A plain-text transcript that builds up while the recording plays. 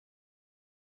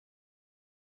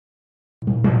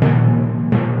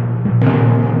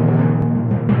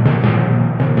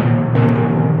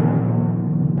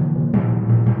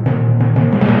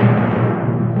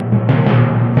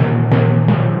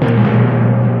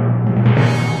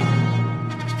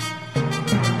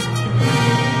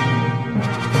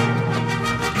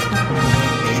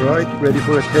ready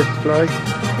for a test flight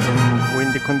in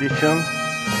windy condition.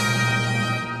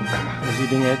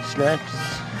 Leading edge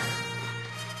slats.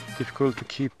 Difficult to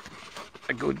keep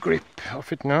a good grip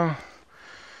of it now.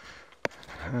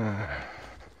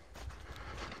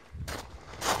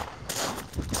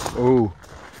 Oh,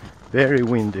 very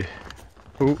windy.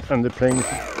 Oh, and the plane is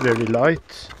very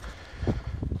light.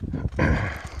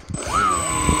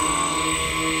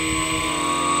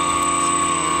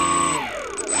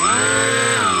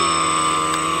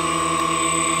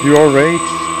 Dual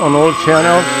rates on all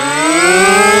channels.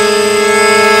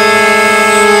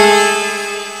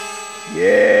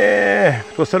 Yeah,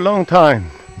 it was a long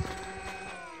time.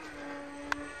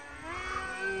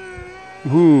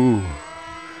 Ooh,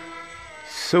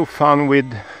 so fun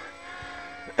with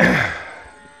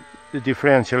the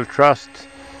differential thrust.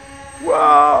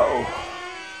 Wow!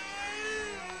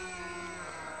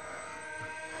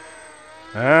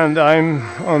 And I'm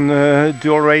on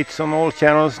dual rates on all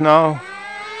channels now.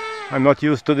 I'm not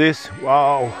used to this.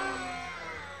 Wow,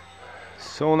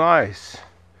 so nice.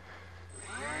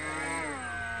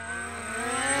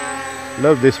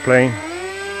 Love this plane.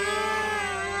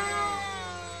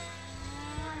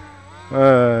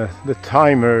 The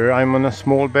timer, I'm on a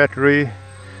small battery,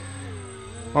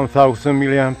 1000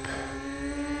 milliamp.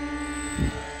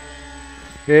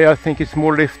 Yeah, I think it's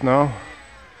more lift now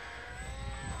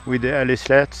with the alley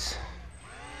slats.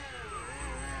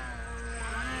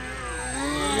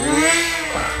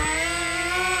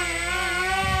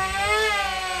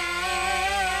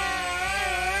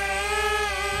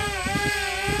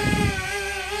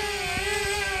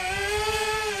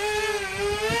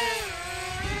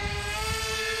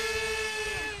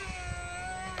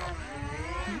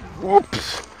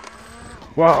 Whoops!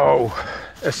 Wow,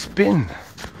 a spin!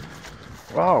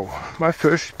 Wow, my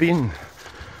first spin!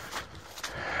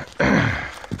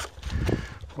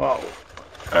 Wow,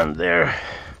 and they're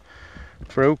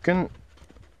broken.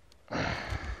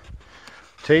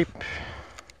 Tape.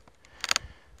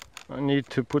 I need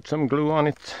to put some glue on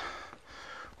it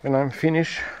when I'm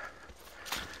finished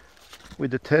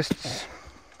with the tests.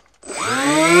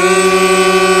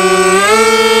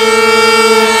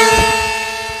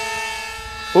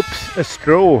 Oops, a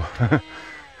straw.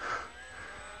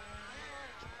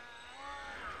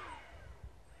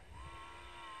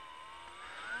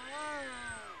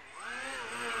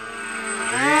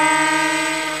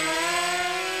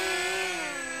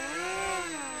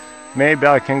 Maybe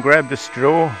I can grab the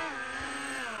straw.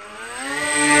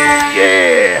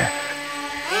 Yeah!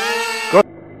 Got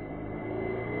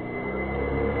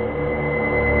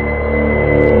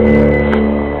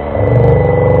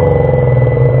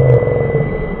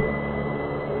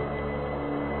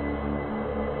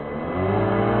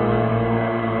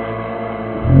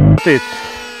it.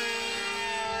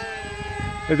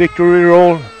 A victory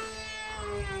roll.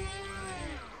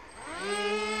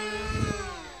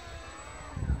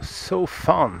 So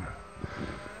fun.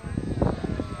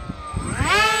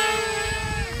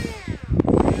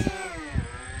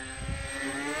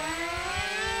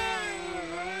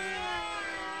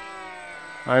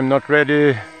 I'm not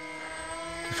ready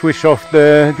to switch off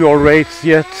the dual rates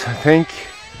yet, I think.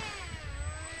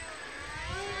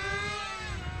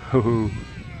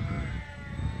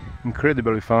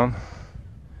 Incredibly fun.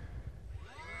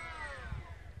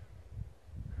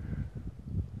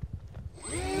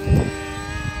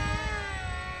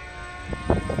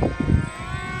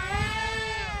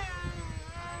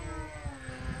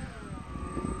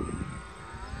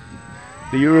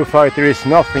 The Eurofighter is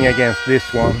nothing against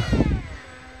this one.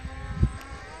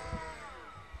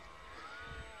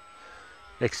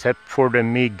 Except for the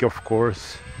MiG, of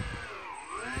course,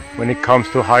 when it comes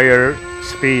to higher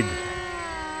speed.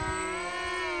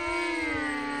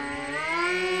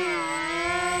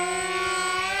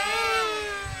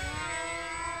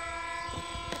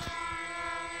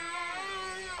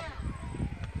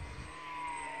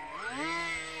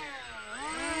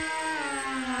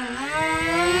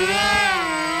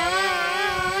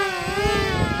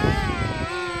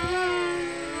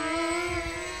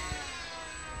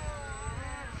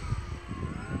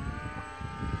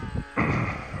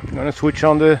 I'm gonna switch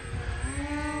on the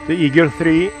Eagle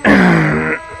 3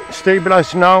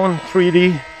 stabilizer now in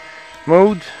 3D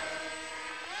mode,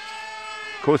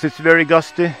 because it's very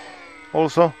gusty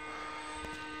also.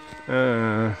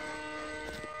 Now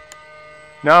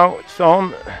it's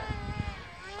on.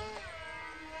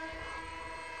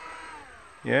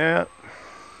 Yeah,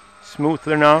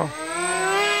 smoother now.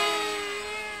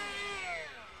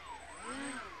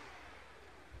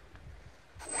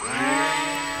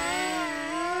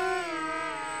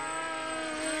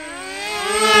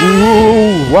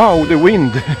 Ooh, wow, the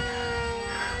wind.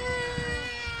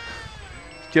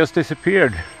 just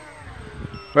disappeared.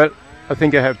 Well, I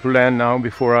think I have to land now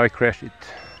before I crash it.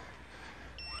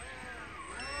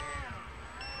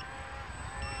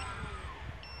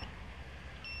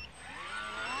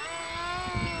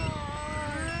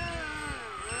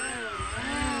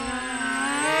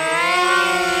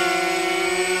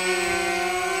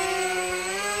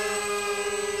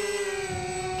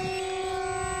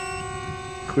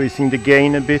 Increasing the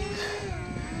gain a bit.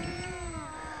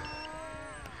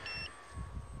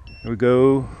 Here we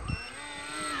go.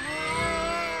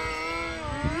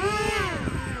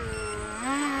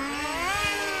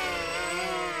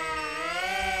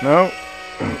 No.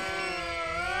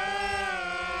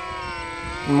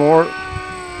 More.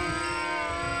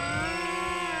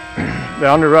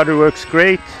 The under rudder works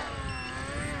great.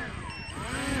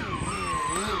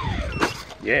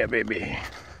 Yeah, baby.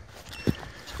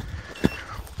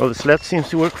 Well, the sled seems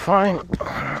to work fine.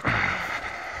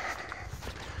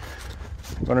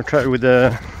 I'm gonna try with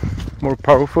the more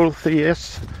powerful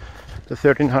 3S, the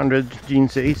 1300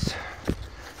 Jeans Ace,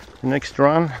 the next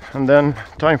run, and then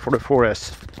time for the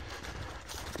 4S.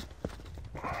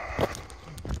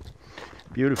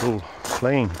 Beautiful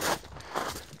plane.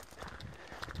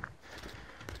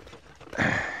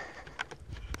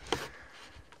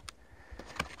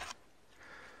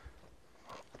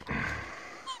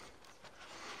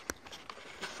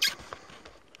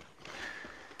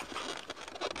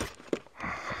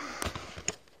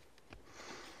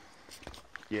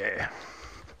 Yeah.